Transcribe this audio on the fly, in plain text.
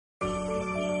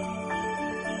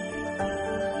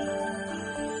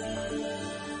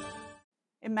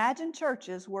Imagine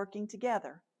churches working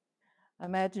together.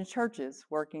 Imagine churches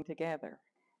working together.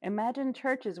 Imagine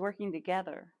churches working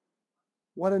together.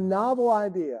 What a novel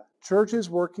idea, churches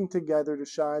working together to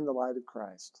shine the light of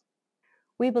Christ.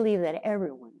 We believe that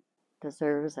everyone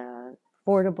deserves an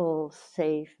affordable,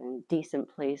 safe, and decent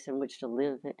place in which to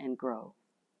live and grow.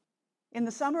 In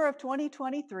the summer of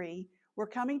 2023, we're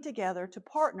coming together to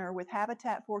partner with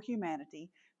Habitat for Humanity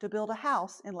to build a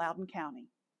house in Loudon County.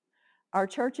 Our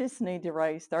churches need to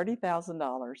raise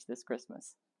 $30,000 this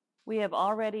Christmas. We have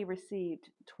already received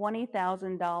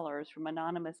 $20,000 from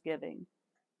anonymous giving.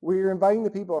 We are inviting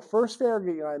the people of First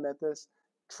Farragut United Methodist,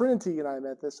 Trinity United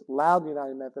Methodist, Loudon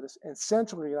United Methodist, and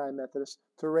Central United Methodist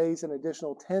to raise an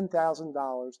additional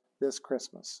 $10,000 this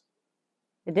Christmas.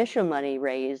 Additional money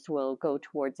raised will go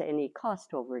towards any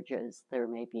cost overages there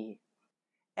may be.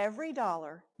 Every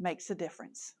dollar makes a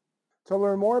difference. To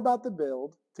learn more about the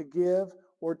build, to give,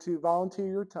 or to volunteer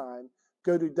your time,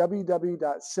 go to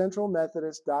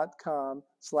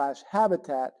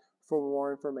www.centralmethodist.com/habitat for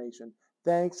more information.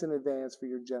 Thanks in advance for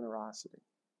your generosity.